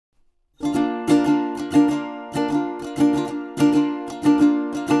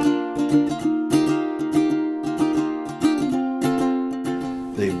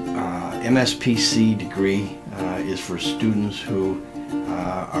Mspc degree is for students who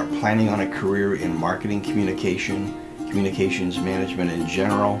are planning on a career in marketing communication, communications management in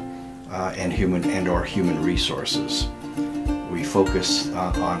general, and human resources. We focus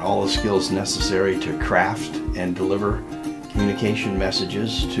on all the skills necessary to craft and deliver communication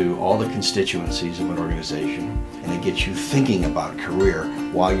messages to all the constituencies of an organization, and it gets you thinking about career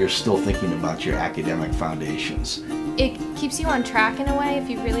while you're still thinking about your academic foundations. It keeps you on track in a way if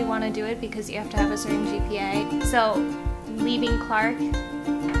you really want to do it, because you have to have a certain GPA. So leaving Clark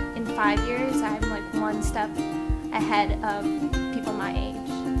in 5 years, I'm like one step ahead of people my age.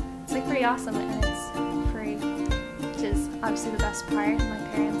 It's like pretty awesome, and it's free, which is obviously the best part. My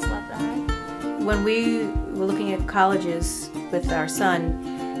parents love that. When we were looking at colleges with our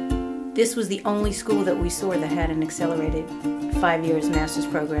son, this was the only school that we saw that had an accelerated 5 years master's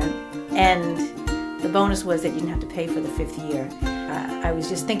program, and the bonus was that you didn't have to pay for the 5th year. I was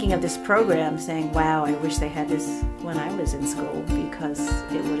just thinking of this program saying, wow, I wish they had this when I was in school, because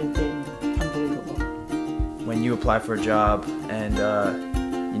it would have been unbelievable. When you apply for a job and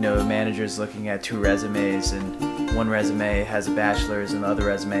you know, the manager's looking at 2 resumes, and one resume has a bachelor's and the other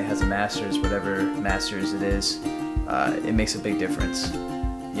resume has a master's, whatever master's it is, it makes a big difference.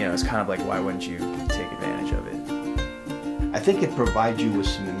 You know, it's kind of like, why wouldn't you take advantage of it? I think it provides you with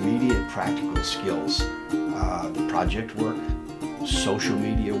some immediate practical skills. Project work, social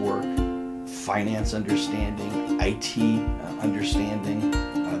media work, finance understanding, IT understanding.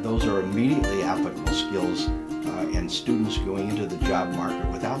 Those are immediately applicable skills, and students going into the job market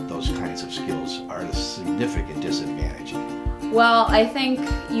without those kinds of skills are at a significant disadvantage. Well, I think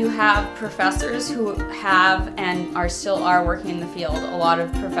you have professors who have and still are working in the field. A lot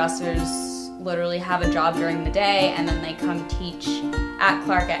of professors literally have a job during the day and then they come teach at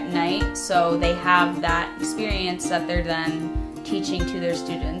Clark at night, so they have that experience that they're then teaching to their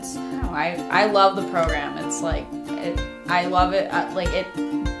students. I love the program. It's like, I love it. Like, it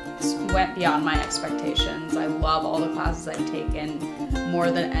went beyond my expectations. I love all the classes I've taken, more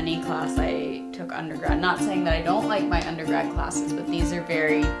than any class I took undergrad. Not saying that I don't like my undergrad classes, but these are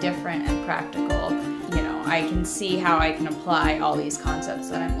very different and practical. You know, I can see how I can apply all these concepts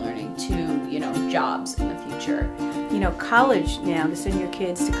that I'm learning to, you know, jobs in the future. You know, college now, to send your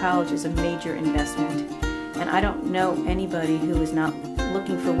kids to college is a major investment. And I don't know anybody who is not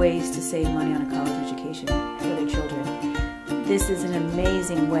looking for ways to save money on a college education for their children. This is an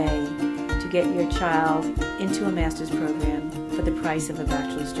amazing way to get your child into a master's program for the price of a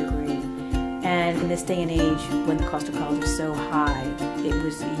bachelor's degree. And in this day and age, when the cost of college is so high, it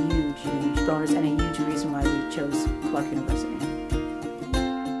was a huge, huge bonus and a huge reason why we chose Clark University.